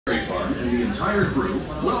Farm and the entire crew,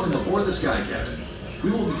 welcome aboard the Sky Cabin.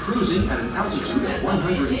 We will be cruising at an altitude of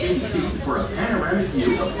 180 feet for a panoramic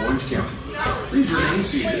view of Orange County. Please remain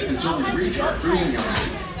seated until we reach our cruising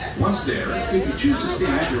altitude. Once there, if you choose to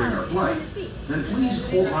stand during our flight, then please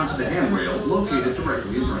hold onto the handrail located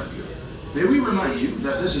directly in front of you. May we remind you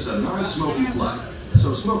that this is a non-smoking flight,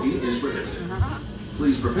 so smoking is prohibited.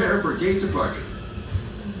 Please prepare for gate departure.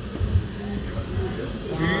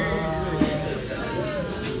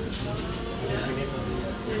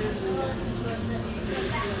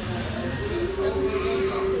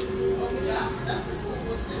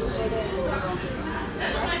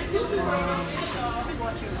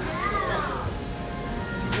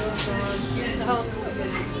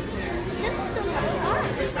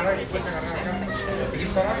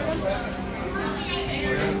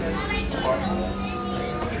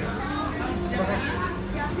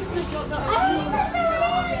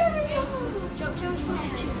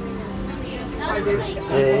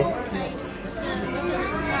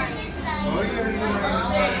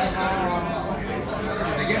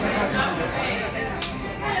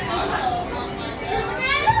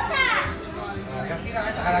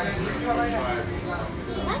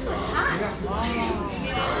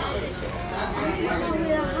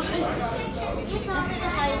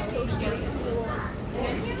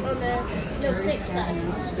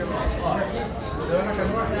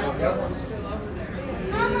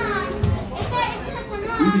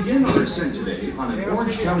 We begin our ascent today on an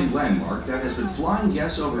Orange County landmark that has been flying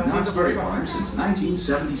guests over Knott's Berry Farm since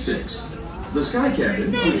 1976. The Sky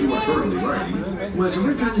Cabin, which you are currently riding, was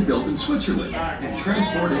originally built in Switzerland and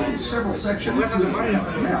transported in several sections through the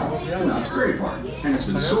Canal to Knott's Berry Farm and has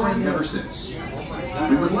been soaring ever since.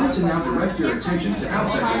 We would like to now direct your attention to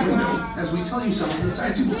outside the window as we tell you some of the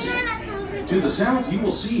sights you will see. To the south, you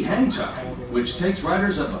will see Hang Time, which takes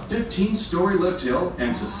riders up a 15-story lift hill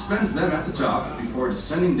and suspends them at the top before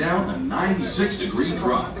descending down a 96-degree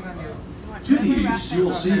drop. To the east, you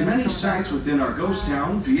will see many sights within our ghost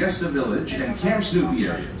town, Fiesta Village, and Camp Snoopy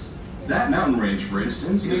areas. That mountain range, for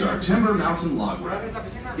instance, is our Timber Mountain Log Ride.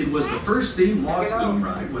 It was the first themed log flume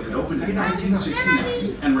ride when it opened in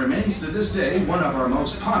 1969 and remains to this day one of our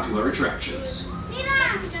most popular attractions.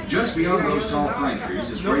 Just beyond those tall pine trees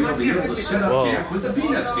is where you'll be able to set up camp with the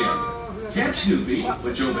Peanuts Gang. Camp Snoopy,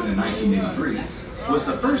 which opened in 1983, was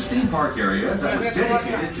the first theme park area that was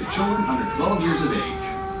dedicated to children under 12 years of age.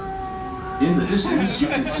 In the distance, you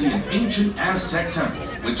can see an ancient Aztec temple,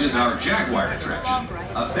 which is our Jaguar attraction,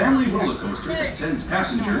 a family roller coaster that sends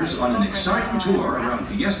passengers on an exciting tour around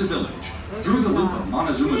Fiesta Village, through the loop of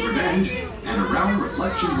Montezuma's Revenge, and around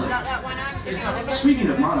Reflection Lake. Speaking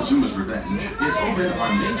of Montezuma's Revenge, it opened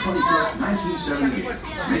on May 25,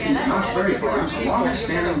 1978, making Knott's Berry Farm's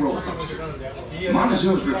longest-standing roller coaster.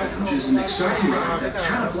 Montezuma's Revenge is an exciting ride that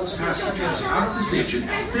catapults passengers out of the station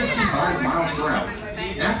at 55 miles per hour.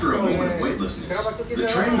 After a moment of weightlessness, the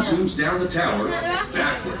train zooms down the tower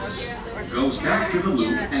backwards, goes back to the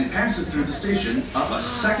loop, and passes through the station up a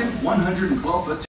second 112-foot